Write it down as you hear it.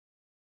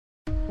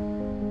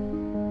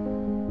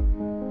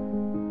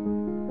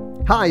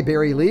Hi,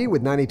 Barry Lee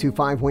with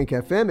 92.5 Wink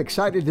FM,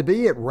 excited to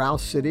be at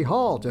Rouse City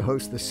Hall to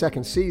host the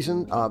second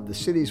season of the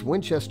city's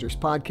Winchester's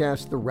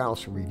podcast, The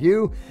Rouse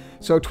Review.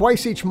 So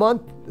twice each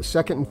month, the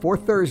second and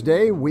fourth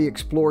Thursday, we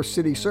explore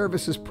city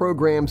services,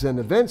 programs, and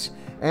events,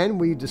 and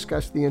we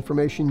discuss the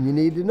information you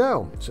need to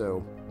know.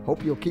 So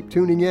hope you'll keep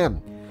tuning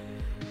in.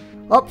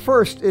 Up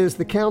first is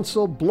the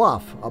Council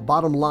Bluff, a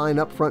bottom line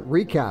upfront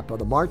recap of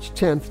the March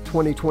 10th,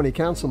 2020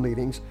 council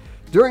meetings.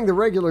 During the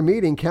regular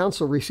meeting,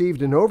 Council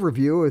received an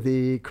overview of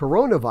the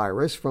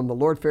coronavirus from the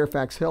Lord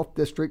Fairfax Health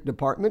District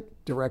Department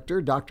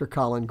Director, Dr.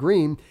 Colin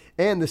Green,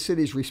 and the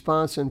city's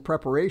response and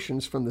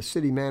preparations from the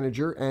City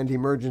Manager and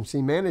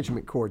Emergency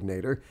Management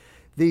Coordinator.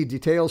 The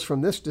details from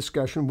this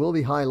discussion will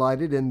be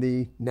highlighted in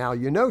the Now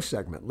You Know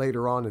segment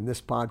later on in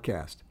this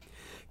podcast.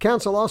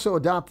 Council also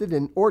adopted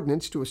an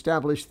ordinance to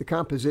establish the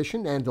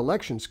composition and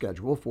election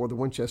schedule for the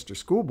Winchester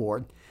School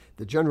Board.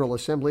 The General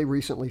Assembly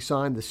recently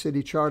signed the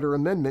City Charter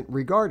Amendment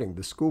regarding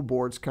the school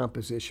board's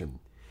composition.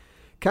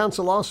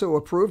 Council also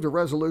approved a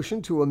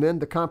resolution to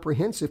amend the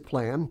comprehensive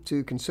plan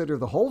to consider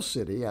the whole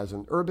city as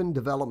an urban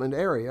development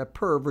area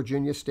per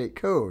Virginia State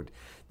Code.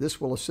 This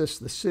will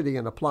assist the city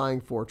in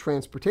applying for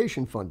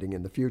transportation funding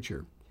in the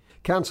future.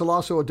 Council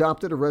also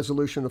adopted a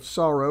resolution of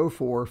sorrow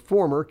for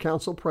former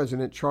Council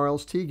President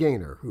Charles T.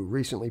 Gaynor, who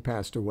recently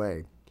passed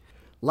away.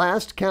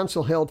 Last,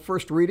 Council held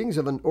first readings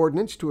of an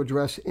ordinance to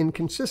address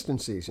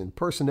inconsistencies in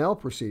personnel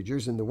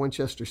procedures in the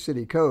Winchester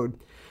City Code.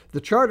 The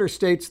charter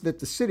states that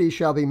the city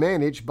shall be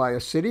managed by a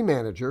city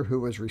manager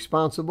who is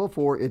responsible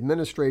for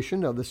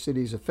administration of the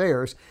city's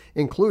affairs,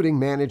 including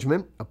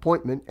management,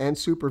 appointment, and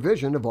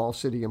supervision of all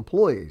city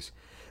employees.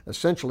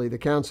 Essentially, the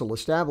council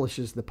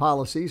establishes the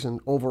policies and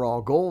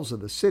overall goals of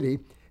the city,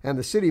 and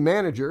the city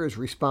manager is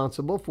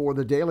responsible for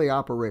the daily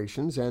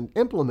operations and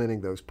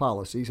implementing those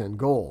policies and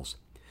goals.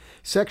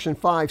 Section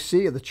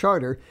 5C of the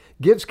Charter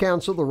gives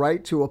Council the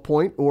right to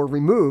appoint or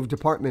remove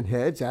department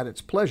heads at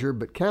its pleasure,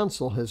 but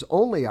Council has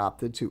only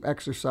opted to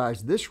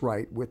exercise this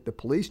right with the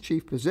police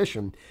chief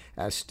position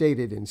as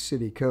stated in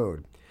City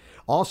Code.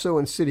 Also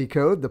in City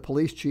Code, the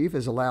police chief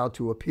is allowed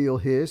to appeal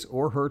his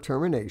or her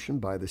termination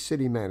by the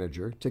city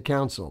manager to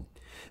Council.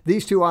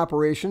 These two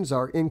operations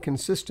are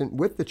inconsistent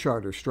with the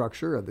charter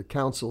structure of the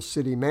Council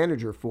city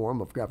manager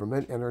form of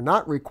government and are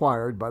not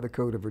required by the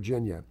Code of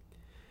Virginia.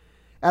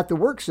 At the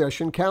work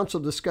session, Council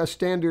discussed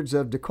standards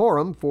of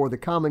decorum for the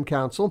Common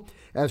Council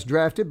as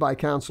drafted by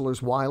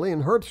Councilors Wiley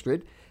and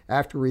Herbstreit.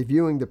 After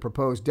reviewing the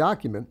proposed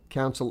document,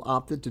 Council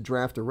opted to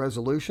draft a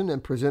resolution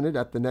and present it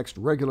at the next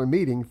regular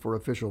meeting for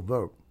official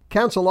vote.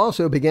 Council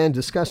also began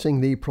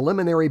discussing the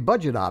preliminary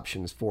budget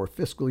options for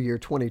fiscal year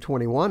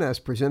 2021 as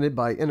presented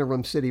by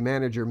Interim City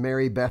Manager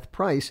Mary Beth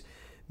Price.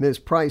 Ms.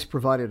 Price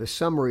provided a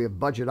summary of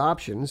budget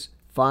options,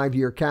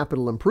 5-year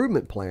capital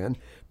improvement plan,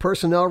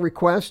 personnel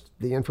request,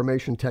 the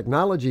information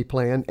technology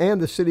plan, and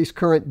the city's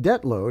current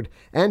debt load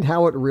and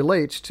how it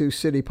relates to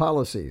city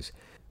policies.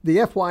 The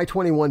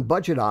FY21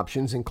 budget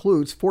options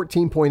includes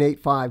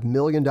 $14.85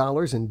 million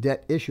in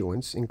debt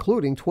issuance,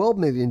 including $12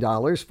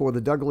 million for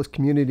the Douglas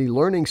Community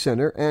Learning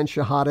Center and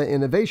Shahada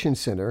Innovation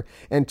Center,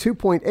 and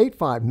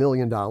 $2.85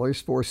 million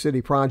for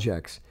city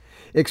projects.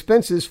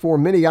 Expenses for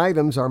many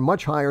items are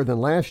much higher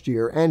than last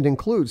year and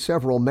include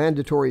several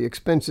mandatory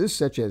expenses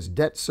such as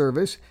debt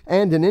service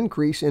and an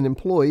increase in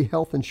employee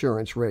health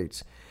insurance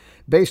rates.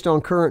 Based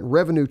on current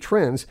revenue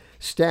trends,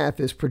 staff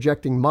is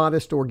projecting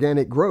modest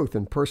organic growth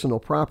in personal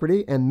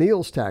property and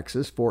meals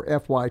taxes for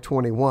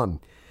FY21.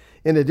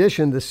 In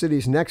addition, the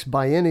city's next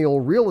biennial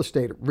real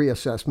estate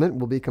reassessment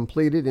will be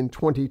completed in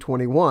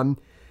 2021.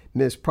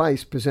 Ms.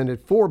 Price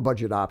presented 4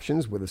 budget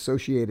options with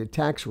associated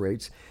tax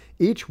rates.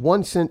 Each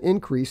 1-cent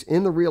increase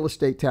in the real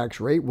estate tax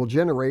rate will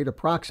generate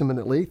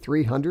approximately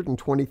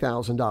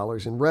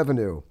 $320,000 in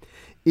revenue.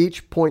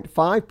 Each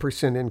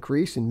 0.5%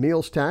 increase in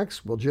meals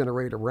tax will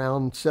generate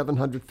around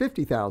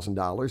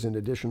 $750,000 in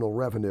additional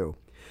revenue.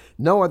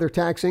 No other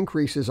tax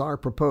increases are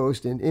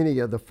proposed in any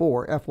of the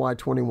 4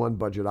 FY21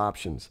 budget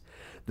options.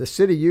 The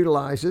city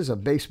utilizes a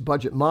base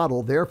budget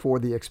model, therefore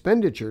the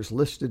expenditures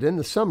listed in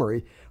the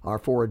summary are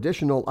for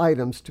additional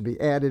items to be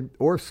added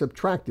or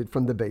subtracted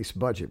from the base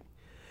budget.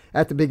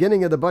 At the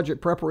beginning of the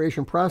budget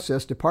preparation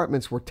process,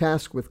 departments were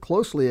tasked with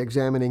closely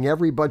examining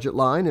every budget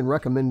line and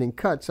recommending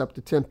cuts up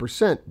to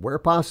 10% where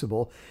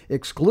possible,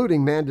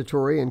 excluding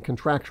mandatory and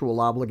contractual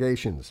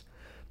obligations.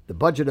 The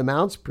budget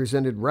amounts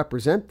presented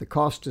represent the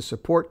cost to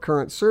support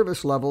current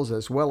service levels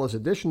as well as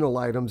additional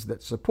items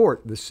that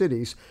support the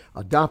city's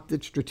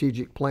adopted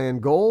strategic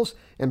plan goals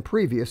and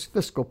previous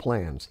fiscal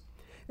plans.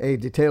 A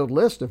detailed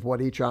list of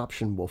what each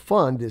option will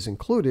fund is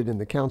included in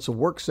the Council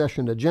work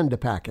session agenda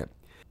packet.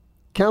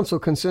 Council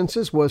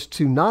consensus was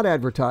to not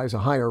advertise a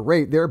higher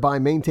rate, thereby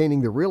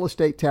maintaining the real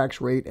estate tax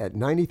rate at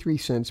 93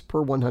 cents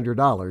per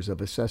 $100 of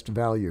assessed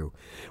value.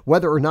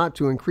 Whether or not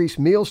to increase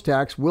meals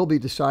tax will be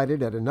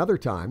decided at another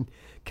time.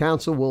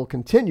 Council will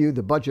continue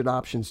the budget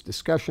options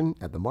discussion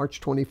at the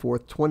March 24,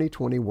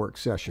 2020 work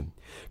session.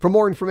 For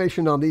more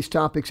information on these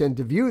topics and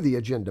to view the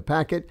agenda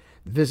packet,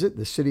 visit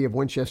the City of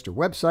Winchester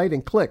website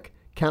and click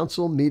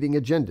Council Meeting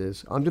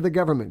Agendas under the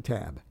Government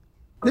tab.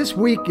 This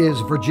week is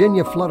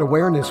Virginia Flood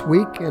Awareness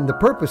Week, and the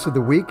purpose of the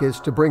week is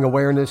to bring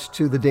awareness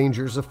to the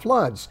dangers of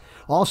floods,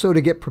 also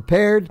to get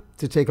prepared,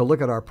 to take a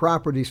look at our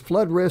property's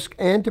flood risk,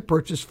 and to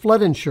purchase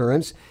flood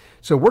insurance.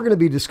 So we're going to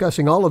be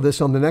discussing all of this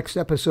on the next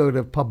episode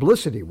of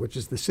Publicity, which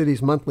is the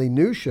city's monthly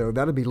news show.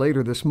 That'll be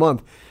later this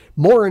month.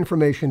 More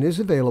information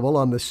is available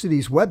on the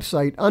city's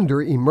website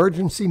under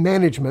Emergency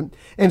Management.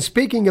 And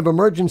speaking of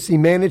emergency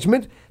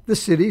management, the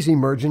city's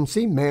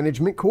Emergency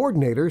Management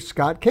Coordinator,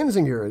 Scott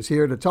Kensinger, is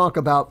here to talk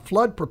about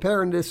flood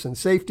preparedness and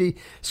safety.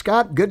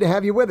 Scott, good to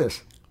have you with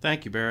us.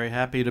 Thank you, Barry.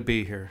 Happy to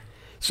be here.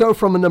 So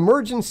from an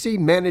emergency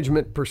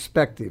management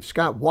perspective,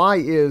 Scott, why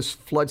is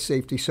flood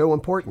safety so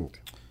important?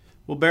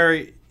 Well,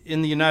 Barry,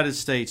 in the United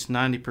States,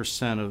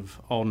 90%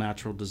 of all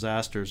natural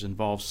disasters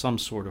involve some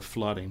sort of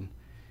flooding.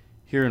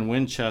 Here in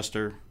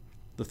Winchester,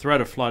 the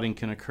threat of flooding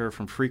can occur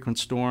from frequent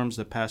storms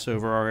that pass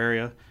over our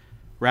area,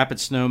 rapid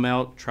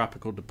snowmelt,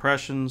 tropical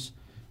depressions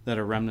that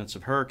are remnants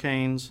of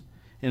hurricanes,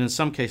 and in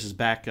some cases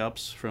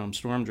backups from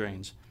storm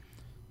drains.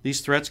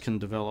 These threats can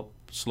develop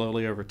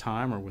slowly over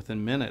time or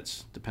within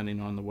minutes, depending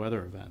on the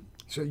weather event.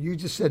 So you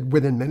just said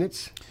within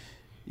minutes?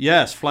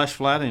 Yes, flash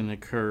flooding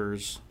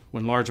occurs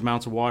when large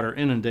amounts of water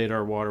inundate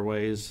our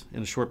waterways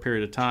in a short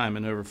period of time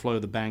and overflow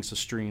the banks of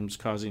streams,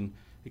 causing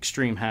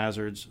extreme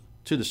hazards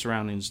to the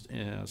surroundings,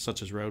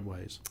 such as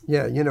roadways.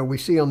 Yeah, we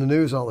see on the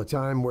news all the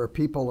time where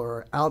people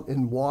are out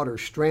in water,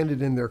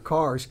 stranded in their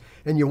cars,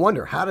 and you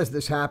wonder, how does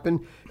this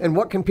happen, and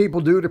what can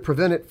people do to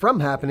prevent it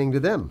from happening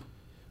to them?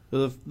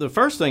 The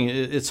first thing,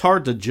 it's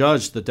hard to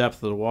judge the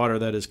depth of the water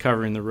that is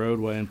covering the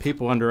roadway, and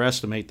people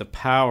underestimate the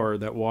power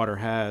that water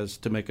has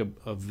to make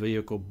a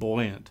vehicle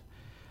buoyant.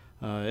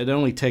 It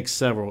only takes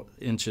several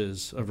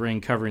inches of rain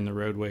covering the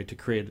roadway to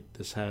create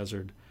this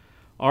hazard.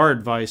 Our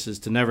advice is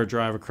to never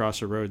drive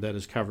across a road that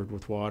is covered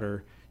with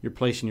water. You're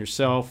placing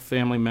yourself,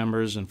 family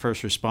members, and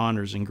first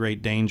responders in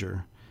great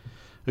danger.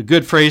 A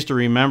good phrase to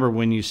remember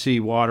when you see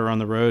water on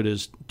the road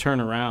is turn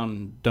around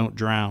and don't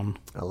drown.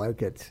 I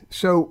like it.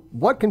 So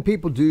what can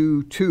people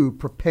do to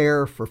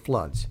prepare for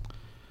floods?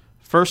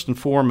 First and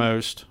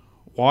foremost,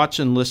 watch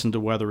and listen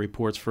to weather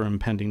reports for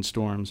impending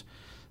storms.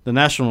 The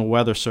National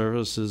Weather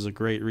Service is a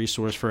great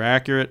resource for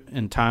accurate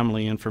and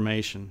timely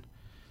information.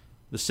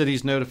 The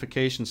city's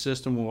notification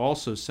system will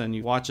also send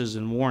you watches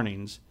and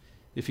warnings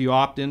if you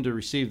opt in to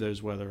receive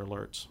those weather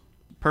alerts.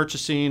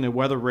 Purchasing a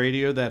weather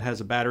radio that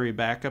has a battery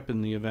backup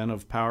in the event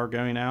of power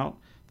going out,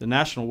 the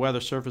National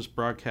Weather Service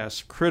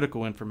broadcasts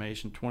critical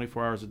information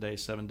 24 hours a day,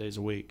 7 days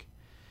a week.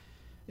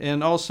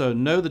 And also,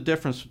 know the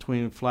difference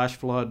between flash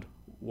flood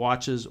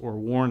watches or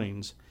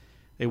warnings.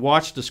 A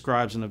watch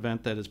describes an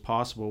event that is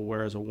possible,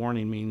 whereas a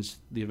warning means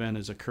the event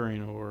is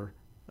occurring or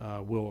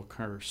will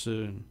occur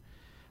soon.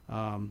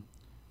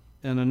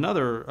 And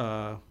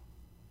another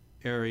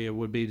area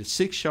would be to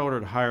seek shelter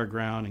at higher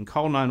ground and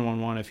call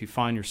 911 if you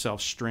find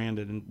yourself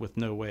stranded and with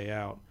no way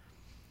out.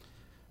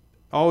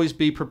 Always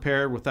be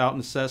prepared without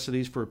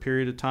necessities for a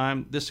period of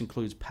time. This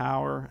includes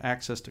power,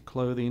 access to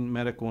clothing,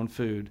 medical, and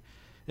food.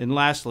 And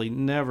lastly,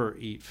 never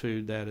eat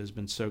food that has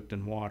been soaked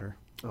in water.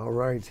 All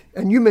right.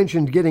 And you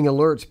mentioned getting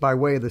alerts by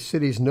way of the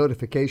city's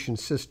notification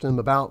system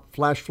about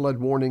flash flood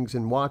warnings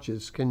and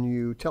watches. Can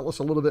you tell us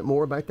a little bit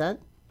more about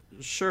that?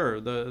 Sure.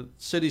 The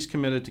city's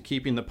committed to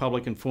keeping the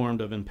public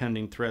informed of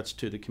impending threats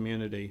to the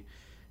community.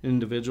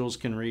 Individuals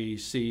can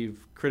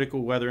receive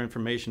critical weather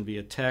information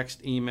via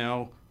text,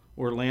 email,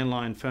 or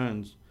landline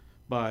phones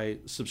by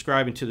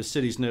subscribing to the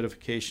city's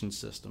notification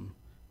system.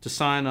 To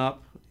sign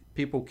up,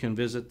 people can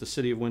visit the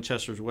City of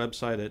Winchester's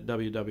website at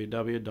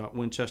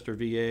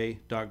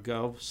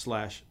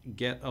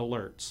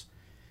www.winchesterva.gov/getalerts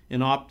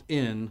and opt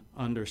in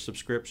under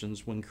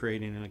subscriptions when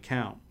creating an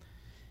account.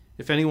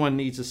 If anyone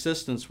needs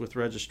assistance with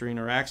registering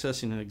or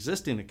accessing an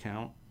existing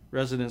account,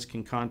 residents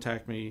can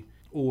contact me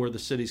or the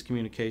city's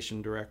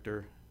communication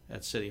director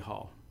at City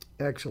Hall.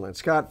 Excellent.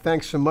 Scott,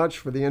 thanks so much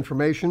for the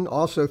information.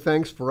 Also,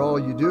 thanks for all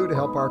you do to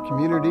help our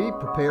community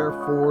prepare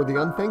for the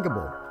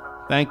unthinkable.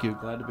 Thank you.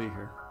 Glad to be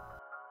here.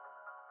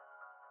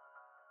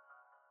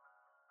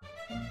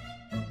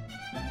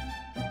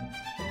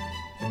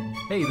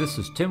 Hey, this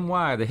is Tim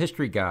Y., the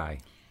history guy.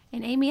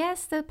 And Amy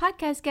S., the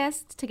podcast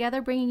guest,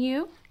 together bringing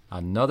you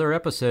another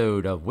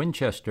episode of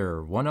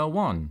Winchester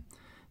 101.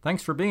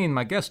 Thanks for being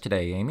my guest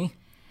today, Amy.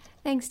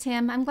 Thanks,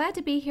 Tim. I'm glad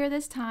to be here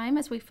this time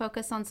as we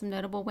focus on some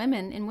notable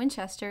women in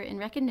Winchester in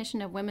recognition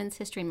of Women's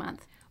History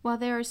Month. While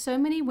there are so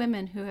many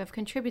women who have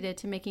contributed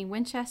to making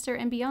Winchester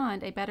and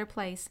beyond a better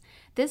place,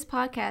 this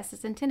podcast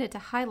is intended to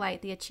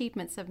highlight the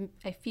achievements of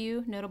a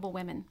few notable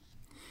women.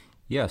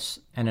 Yes,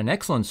 and an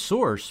excellent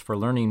source for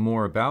learning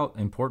more about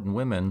important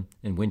women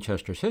in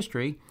Winchester's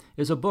history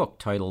is a book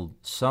titled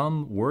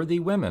Some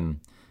Worthy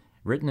Women,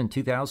 written in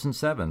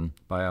 2007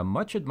 by a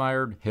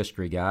much-admired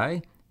history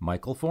guy,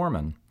 Michael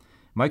Foreman.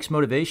 Mike's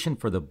motivation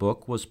for the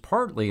book was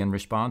partly in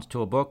response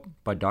to a book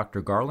by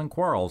Dr. Garland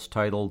Quarles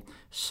titled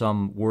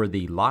Some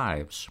Worthy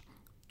Lives.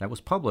 That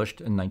was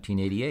published in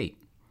 1988.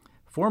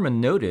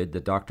 Foreman noted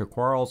that Dr.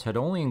 Quarles had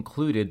only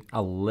included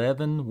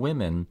 11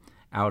 women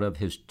out of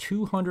his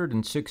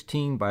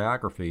 216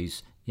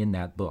 biographies in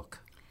that book.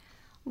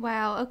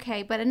 Wow,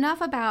 okay, but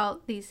enough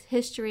about these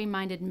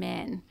history-minded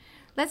men.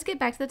 Let's get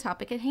back to the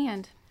topic at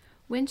hand.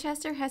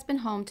 Winchester has been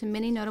home to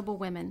many notable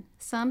women.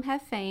 Some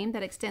have fame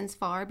that extends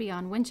far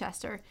beyond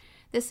Winchester.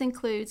 This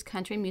includes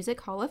Country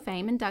Music Hall of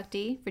Fame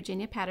inductee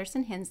Virginia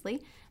Patterson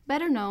Hensley,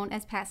 better known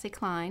as Patsy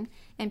Cline,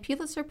 and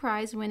Pulitzer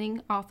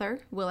Prize-winning author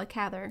Willa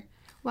Cather.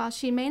 While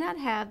she may not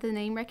have the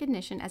name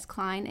recognition as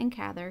Cline and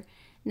Cather,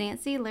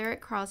 Nancy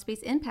Lyric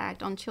Crosby's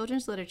impact on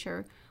children's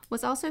literature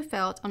was also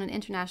felt on an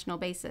international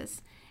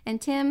basis. And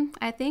Tim,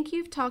 I think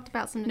you've talked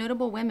about some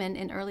notable women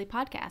in early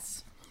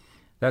podcasts.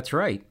 That's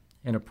right.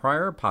 In a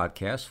prior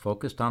podcast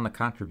focused on the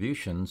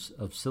contributions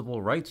of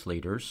civil rights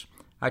leaders,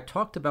 I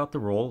talked about the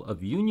role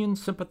of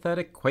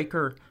Union-sympathetic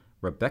Quaker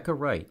Rebecca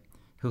Wright,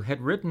 who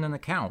had written an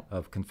account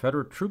of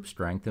Confederate troop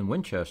strength in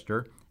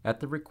Winchester at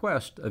the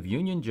request of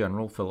Union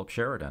General Philip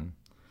Sheridan.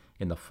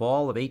 In the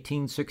fall of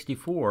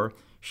 1864,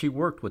 she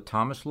worked with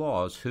Thomas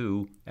Laws,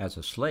 who, as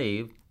a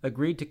slave,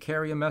 agreed to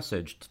carry a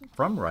message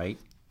from Wright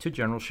to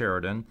General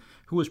Sheridan,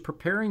 who was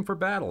preparing for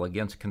battle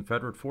against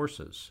Confederate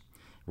forces.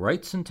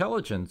 Wright's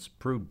intelligence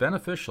proved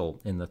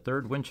beneficial in the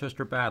Third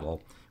Winchester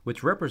Battle,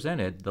 which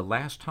represented the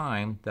last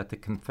time that the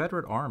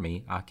Confederate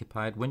Army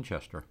occupied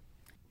Winchester.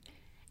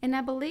 And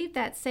I believe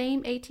that same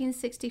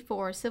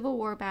 1864 Civil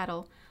War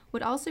battle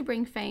would also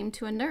bring fame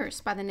to a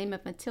nurse by the name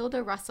of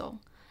Matilda Russell,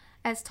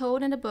 as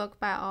told in a book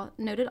by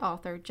noted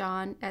author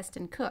John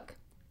Esten Cook.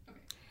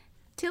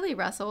 Tilly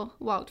Russell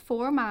walked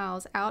 4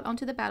 miles out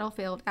onto the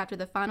battlefield after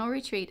the final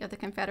retreat of the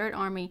Confederate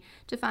Army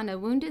to find a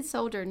wounded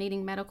soldier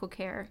needing medical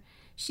care.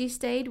 She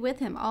stayed with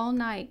him all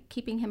night,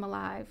 keeping him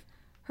alive.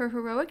 Her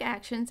heroic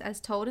actions,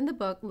 as told in the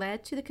book,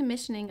 led to the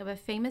commissioning of a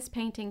famous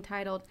painting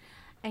titled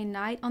A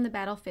Night on the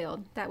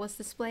Battlefield that was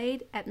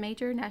displayed at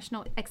major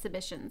national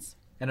exhibitions.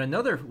 And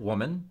another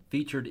woman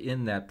featured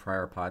in that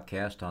prior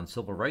podcast on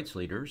civil rights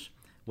leaders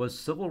was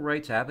civil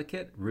rights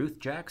advocate Ruth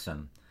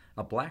Jackson,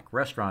 a black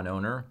restaurant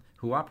owner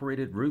who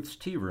operated Ruth's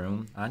Tea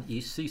Room on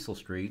East Cecil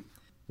Street,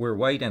 where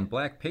white and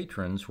black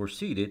patrons were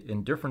seated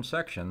in different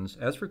sections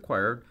as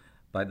required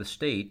by the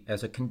state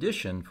as a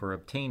condition for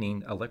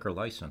obtaining a liquor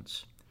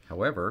license.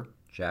 However,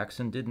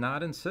 Jackson did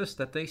not insist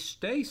that they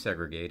stay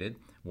segregated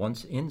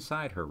once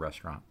inside her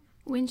restaurant.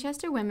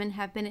 Winchester women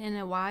have been in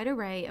a wide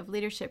array of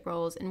leadership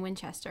roles in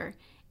Winchester.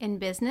 In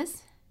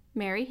business,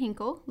 Mary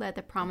Hinkle led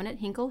the prominent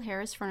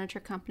Hinkle-Harris Furniture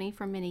Company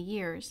for many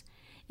years.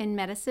 In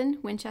medicine,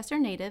 Winchester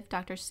native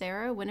Dr.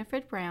 Sarah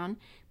Winifred Brown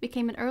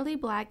became an early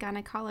black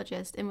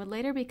gynecologist and would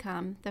later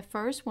become the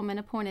first woman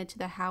appointed to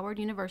the Howard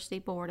University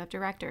Board of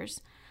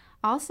Directors.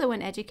 Also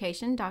in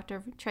education,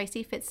 Dr.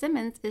 Tracy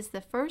Fitzsimmons is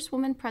the first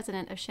woman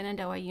president of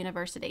Shenandoah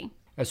University.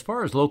 As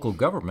far as local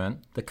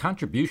government, the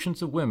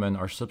contributions of women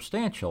are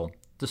substantial,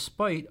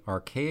 despite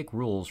archaic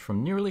rules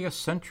from nearly a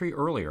century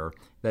earlier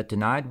that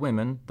denied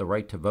women the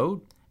right to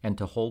vote and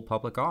to hold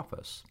public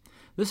office.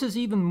 This is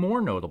even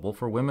more notable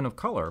for women of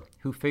color,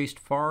 who faced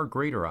far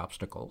greater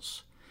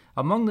obstacles.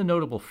 Among the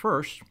notable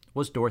first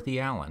was Dorothy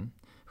Allen,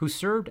 who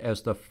served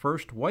as the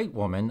first white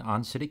woman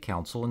on city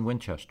council in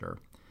Winchester.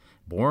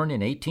 Born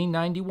in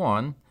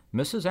 1891,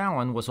 Mrs.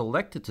 Allen was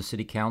elected to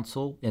city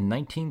council in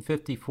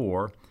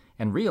 1954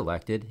 and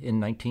re-elected in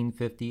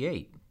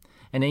 1958.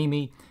 And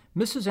Amy,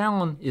 Mrs.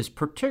 Allen is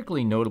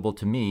particularly notable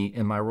to me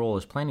in my role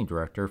as planning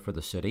director for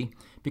the city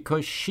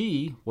because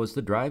she was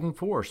the driving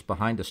force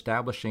behind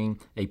establishing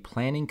a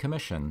planning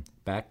commission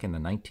back in the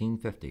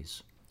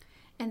 1950s.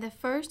 And the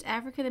first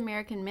African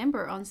American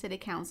member on City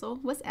Council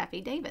was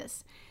Effie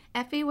Davis.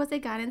 Effie was a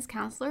guidance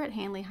counselor at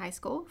Hanley High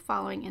School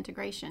following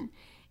integration.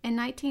 In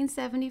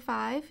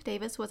 1975,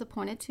 Davis was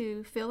appointed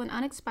to fill an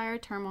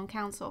unexpired term on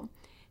council.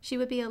 She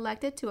would be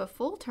elected to a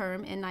full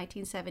term in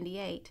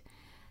 1978.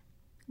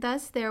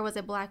 Thus, there was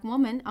a black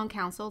woman on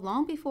council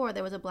long before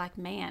there was a black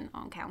man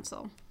on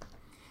council.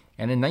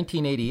 And in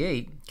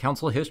 1988,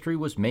 council history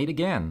was made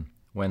again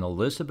when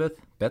Elizabeth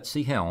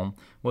Betsy Helm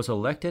was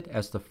elected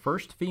as the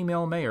first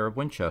female mayor of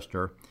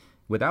Winchester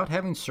without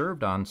having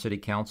served on city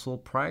council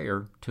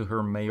prior to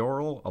her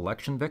mayoral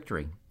election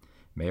victory.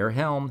 Mayor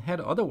Helm had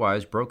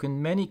otherwise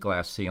broken many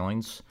glass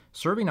ceilings,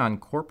 serving on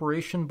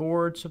corporation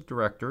boards of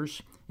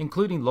directors,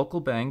 including local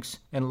banks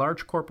and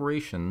large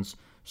corporations,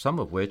 some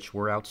of which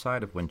were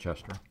outside of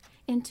Winchester.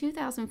 In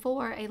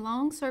 2004, a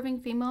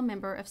long-serving female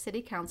member of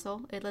City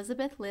Council,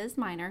 Elizabeth Liz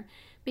Minor,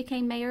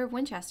 became mayor of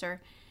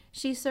Winchester.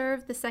 She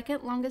served the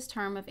second longest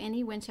term of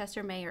any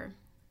Winchester mayor.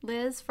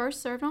 Liz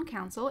first served on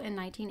council in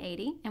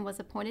 1980 and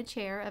was appointed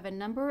chair of a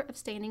number of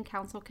standing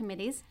council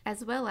committees,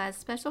 as well as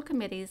special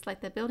committees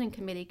like the building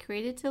committee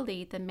created to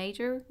lead the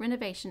major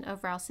renovation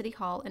of Rouse City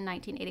Hall in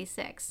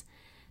 1986.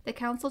 The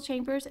council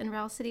chambers in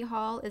Rouse City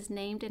Hall is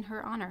named in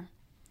her honor.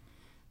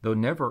 Though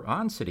never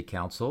on city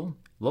council,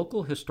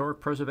 local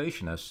historic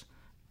preservationist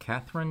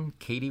Catherine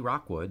Katie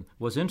Rockwood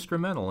was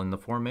instrumental in the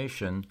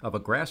formation of a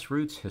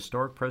grassroots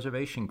historic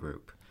preservation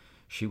group.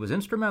 She was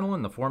instrumental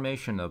in the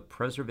formation of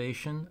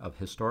Preservation of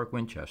Historic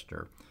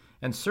Winchester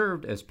and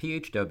served as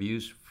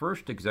PHW's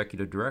first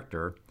executive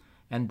director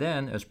and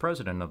then as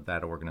president of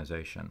that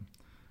organization.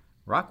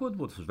 Rockwood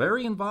was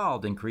very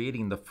involved in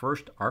creating the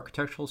first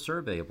architectural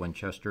survey of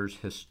Winchester's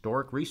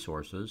historic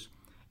resources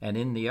and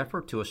in the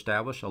effort to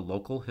establish a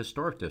local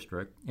historic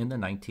district in the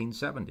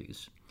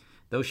 1970s.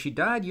 Though she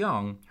died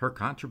young, her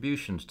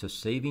contributions to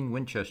saving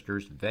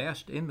Winchester's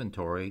vast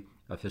inventory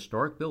of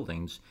historic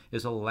buildings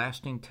is a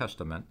lasting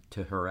testament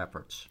to her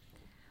efforts.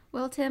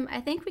 Well, Tim, I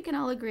think we can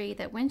all agree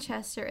that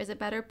Winchester is a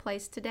better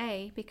place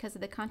today because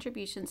of the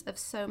contributions of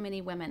so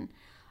many women,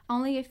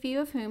 only a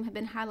few of whom have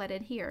been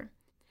highlighted here.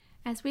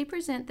 As we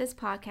present this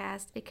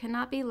podcast, it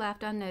cannot be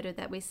left unnoted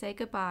that we say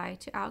goodbye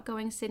to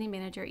outgoing City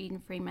Manager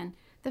Eden Freeman,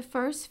 the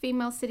first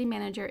female city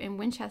manager in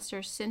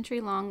Winchester's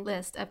century-long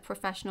list of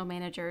professional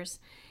managers.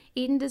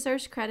 Eden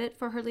deserves credit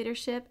for her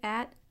leadership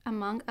at,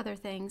 among other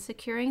things,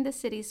 securing the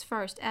city's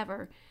first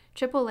ever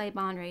AAA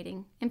bond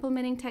rating,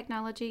 implementing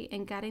technology,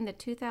 and guiding the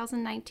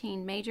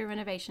 2019 major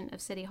renovation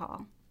of City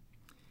Hall.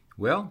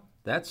 Well,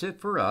 that's it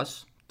for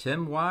us.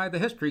 Tim Y., the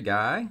history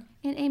guy.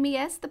 And Amy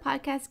S., the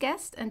podcast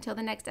guest. Until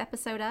the next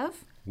episode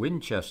of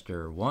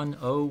Winchester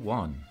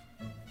 101.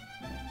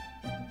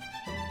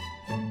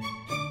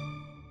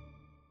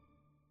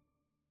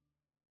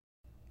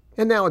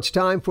 And now it's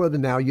time for the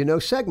Now You Know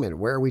segment,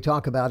 where we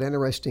talk about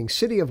interesting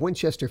City of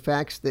Winchester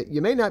facts that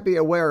you may not be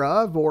aware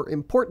of or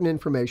important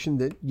information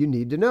that you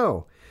need to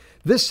know.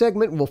 This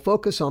segment will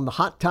focus on the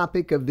hot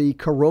topic of the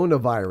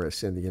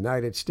coronavirus in the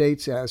United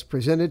States as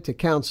presented to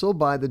Council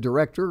by the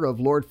Director of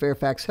Lord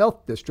Fairfax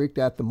Health District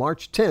at the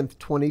March 10,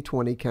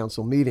 2020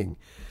 Council meeting.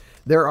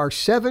 There are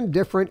 7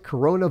 different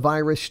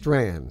coronavirus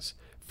strands.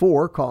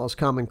 4 cause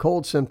common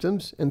cold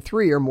symptoms, and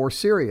 3 are more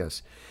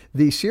serious.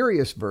 The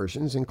serious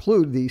versions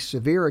include the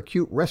Severe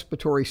Acute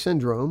Respiratory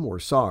Syndrome, or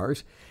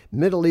SARS,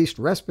 Middle East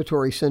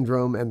Respiratory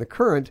Syndrome, and the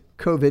current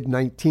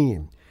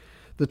COVID-19.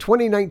 The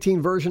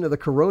 2019 version of the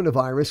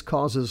coronavirus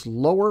causes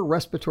lower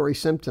respiratory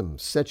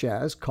symptoms, such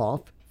as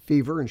cough,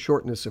 fever, and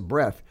shortness of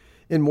breath.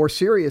 In more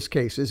serious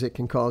cases, it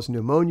can cause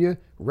pneumonia,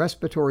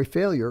 respiratory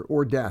failure,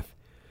 or death.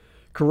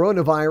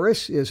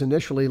 Coronavirus is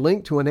initially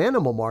linked to an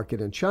animal market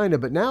in China,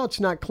 but now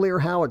it's not clear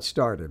how it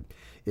started.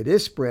 It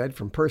is spread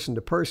from person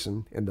to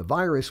person, and the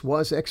virus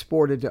was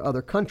exported to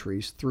other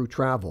countries through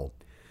travel.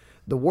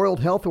 The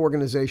World Health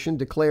Organization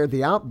declared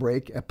the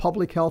outbreak a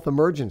public health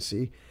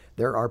emergency.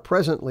 There are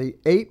presently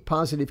 8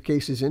 positive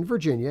cases in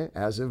Virginia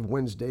as of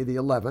Wednesday the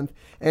 11th,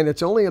 and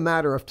it's only a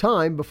matter of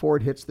time before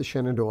it hits the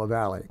Shenandoah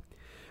Valley.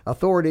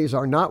 Authorities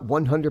are not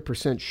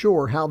 100%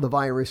 sure how the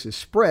virus is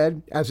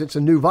spread, as it's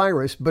a new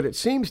virus, but it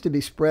seems to be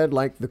spread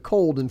like the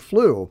cold and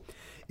flu.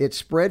 It's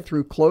spread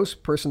through close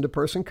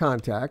person-to-person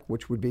contact,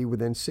 which would be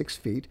within 6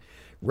 feet,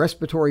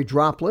 respiratory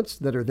droplets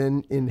that are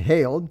then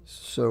inhaled,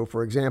 so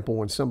for example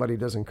when somebody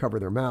doesn't cover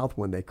their mouth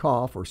when they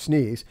cough or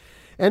sneeze,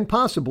 and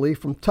possibly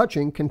from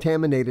touching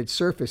contaminated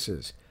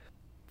surfaces.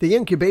 The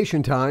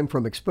incubation time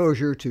from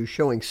exposure to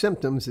showing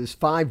symptoms is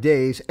 5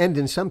 days and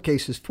in some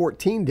cases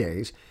 14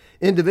 days.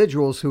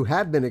 Individuals who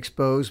have been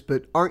exposed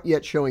but aren't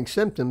yet showing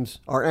symptoms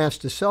are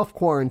asked to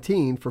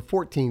self-quarantine for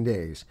 14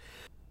 days.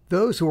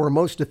 Those who are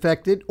most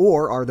affected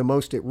or are the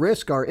most at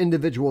risk are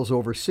individuals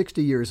over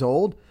 60 years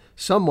old,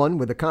 someone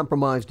with a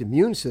compromised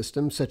immune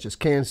system such as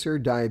cancer,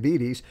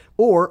 diabetes,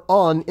 or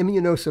on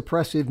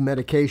immunosuppressive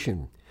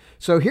medication.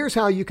 So here's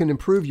how you can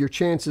improve your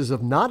chances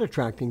of not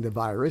attracting the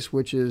virus,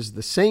 which is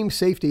the same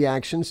safety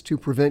actions to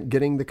prevent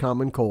getting the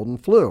common cold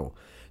and flu.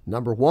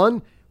 Number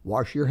 1,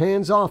 wash your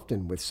hands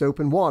often with soap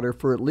and water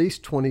for at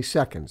least 20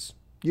 seconds.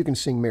 You can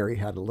sing Mary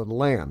Had a Little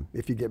Lamb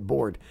if you get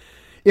bored.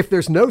 If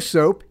there's no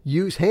soap,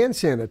 use hand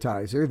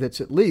sanitizer that's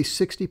at least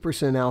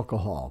 60%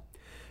 alcohol.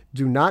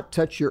 Do not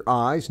touch your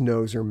eyes,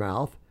 nose, or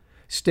mouth.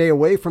 Stay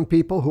away from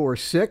people who are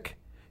sick.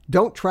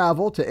 Don't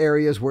travel to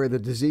areas where the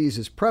disease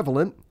is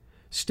prevalent.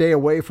 Stay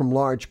away from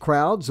large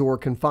crowds or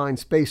confined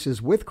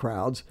spaces with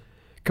crowds.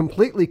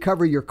 Completely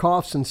cover your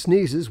coughs and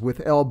sneezes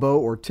with elbow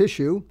or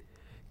tissue.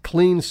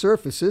 Clean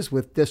surfaces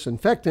with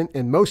disinfectant,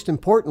 and most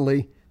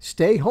importantly,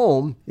 stay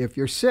home if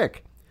you're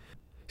sick.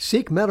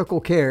 Seek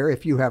medical care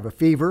if you have a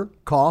fever,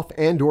 cough,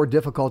 and/or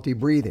difficulty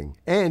breathing,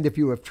 and if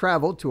you have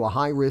traveled to a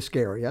high-risk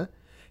area,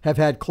 have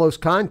had close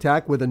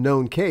contact with a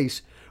known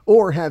case,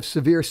 or have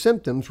severe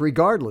symptoms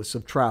regardless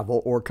of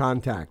travel or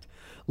contact.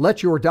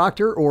 Let your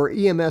doctor or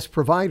EMS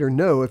provider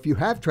know if you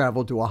have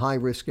traveled to a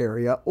high-risk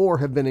area or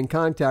have been in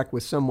contact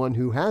with someone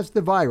who has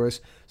the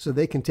virus so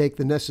they can take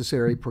the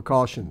necessary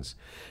precautions.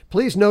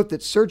 Please note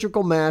that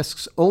surgical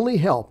masks only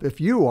help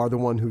if you are the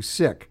one who's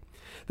sick.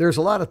 There's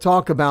a lot of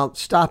talk about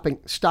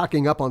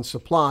stocking up on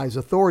supplies.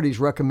 Authorities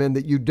recommend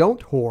that you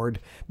don't hoard,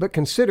 but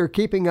consider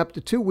keeping up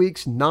to 2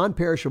 weeks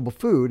non-perishable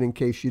food in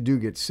case you do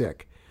get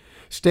sick.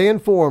 Stay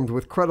informed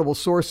with credible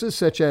sources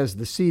such as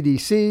the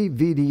CDC,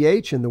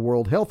 VDH, and the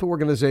World Health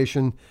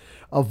Organization.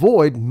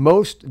 Avoid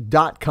most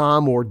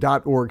 .com or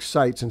 .org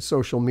sites and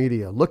social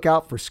media. Look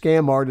out for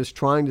scam artists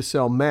trying to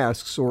sell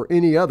masks or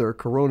any other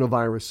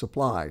coronavirus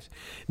supplies.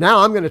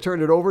 Now I'm going to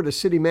turn it over to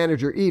City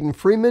Manager Eden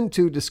Freeman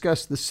to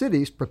discuss the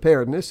city's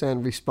preparedness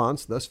and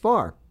response thus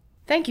far.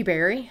 Thank you,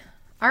 Barry.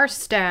 Our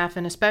staff,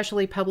 and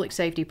especially public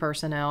safety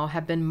personnel,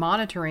 have been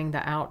monitoring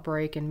the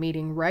outbreak and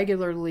meeting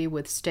regularly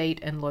with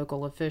state and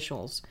local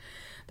officials.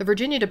 The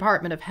Virginia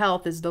Department of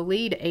Health is the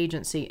lead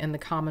agency in the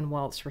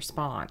Commonwealth's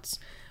response.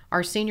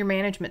 Our senior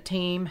management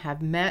team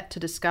have met to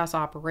discuss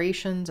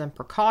operations and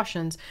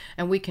precautions,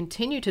 and we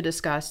continue to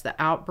discuss the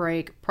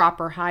outbreak,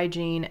 proper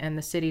hygiene, and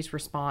the city's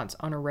response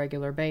on a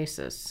regular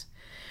basis.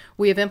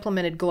 We have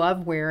implemented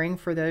glove wearing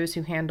for those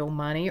who handle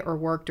money or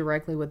work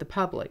directly with the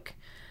public.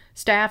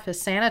 Staff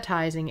is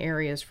sanitizing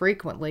areas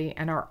frequently,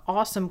 and our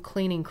awesome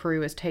cleaning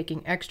crew is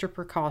taking extra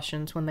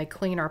precautions when they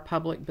clean our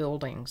public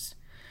buildings.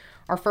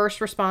 Our first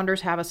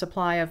responders have a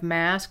supply of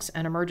masks,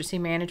 and emergency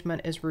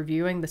management is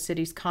reviewing the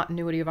city's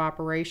continuity of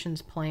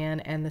operations plan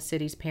and the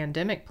city's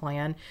pandemic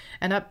plan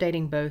and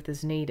updating both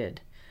as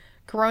needed.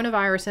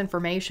 Coronavirus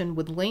information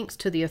with links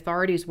to the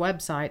authorities'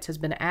 websites has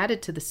been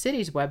added to the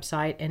city's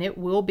website, and it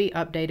will be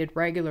updated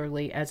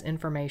regularly as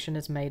information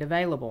is made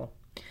available.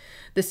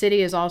 The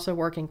city is also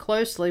working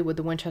closely with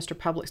the Winchester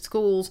Public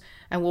Schools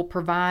and will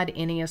provide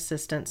any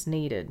assistance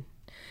needed.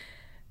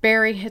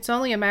 Barry, it's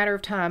only a matter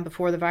of time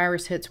before the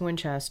virus hits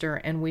Winchester,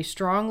 and we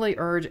strongly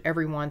urge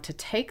everyone to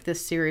take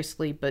this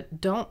seriously,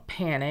 but don't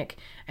panic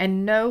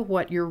and know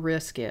what your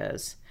risk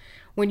is.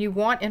 When you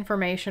want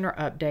information or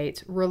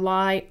updates,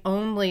 rely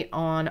only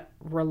on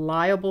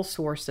reliable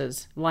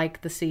sources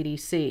like the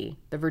CDC,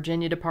 the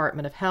Virginia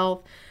Department of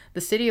Health,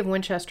 the City of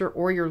Winchester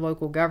or your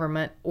local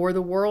government, or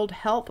the World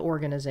Health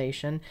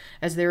Organization,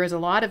 as there is a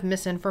lot of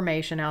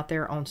misinformation out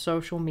there on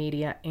social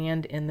media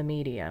and in the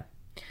media.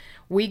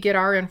 We get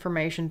our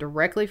information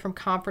directly from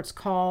conference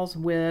calls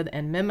with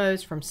and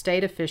memos from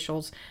state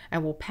officials,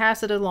 and will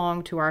pass it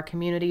along to our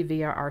community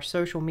via our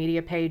social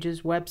media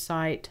pages,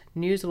 website,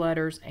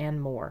 newsletters,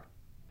 and more.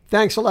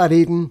 Thanks a lot,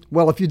 Eden.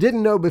 Well, if you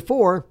didn't know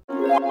before,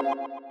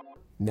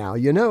 now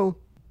you know.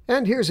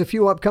 And here's a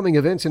few upcoming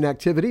events and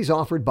activities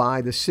offered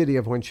by the City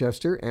of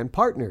Winchester and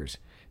partners.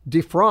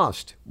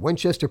 Defrost,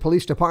 Winchester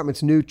Police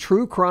Department's new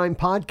true crime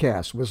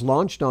podcast, was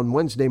launched on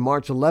Wednesday,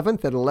 March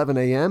 11th at 11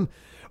 a.m.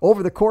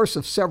 Over the course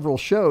of several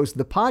shows,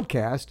 the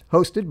podcast,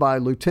 hosted by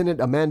Lieutenant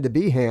Amanda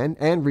Behan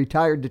and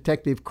retired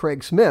Detective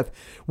Craig Smith,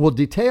 will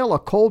detail a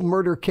cold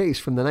murder case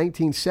from the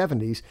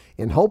 1970s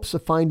in hopes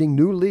of finding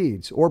new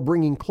leads or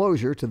bringing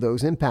closure to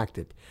those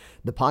impacted.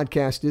 The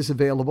podcast is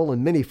available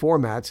in many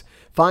formats.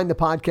 Find the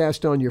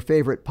podcast on your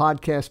favorite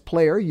podcast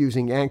player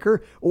using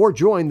Anchor, or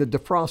join the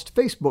Defrost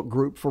Facebook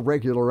group for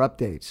regular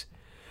updates.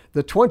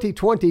 The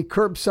 2020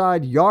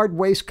 curbside yard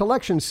waste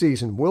collection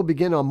season will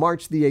begin on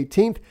March the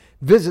 18th.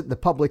 Visit the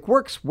Public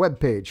Works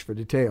webpage for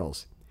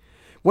details.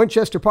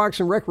 Winchester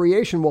Parks and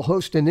Recreation will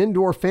host an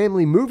indoor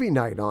family movie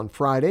night on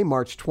Friday,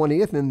 March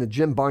 20th in the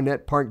Jim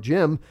Barnett Park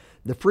Gym.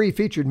 The free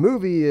featured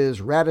movie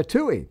is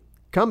Ratatouille.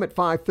 Come at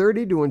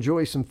 5:30 to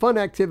enjoy some fun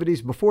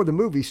activities before the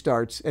movie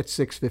starts at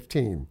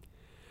 6:15.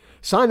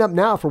 Sign up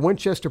now for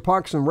Winchester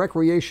Parks and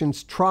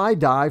Recreation's Try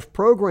Dive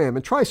program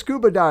and try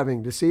scuba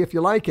diving to see if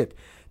you like it.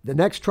 The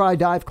next Try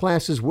Dive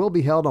classes will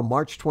be held on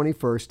March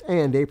 21st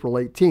and April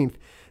 18th.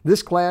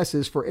 This class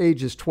is for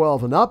ages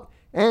 12 and up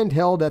and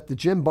held at the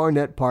Jim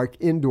Barnett Park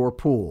Indoor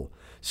Pool.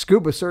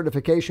 Scuba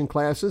certification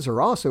classes are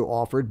also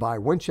offered by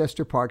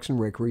Winchester Parks and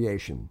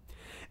Recreation.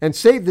 And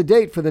save the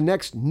date for the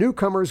next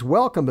Newcomers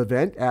Welcome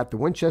event at the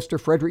Winchester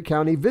Frederick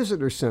County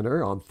Visitor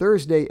Center on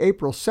Thursday,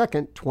 April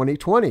 2nd,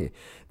 2020.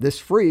 This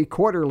free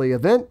quarterly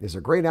event is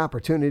a great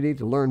opportunity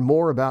to learn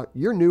more about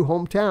your new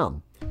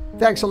hometown.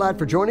 Thanks a lot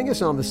for joining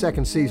us on the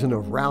second season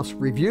of Rouse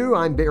Review.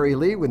 I'm Barry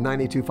Lee with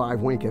 92.5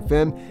 Wink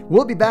FM.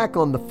 We'll be back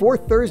on the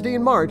fourth Thursday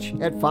in March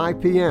at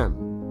 5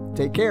 p.m.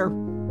 Take care.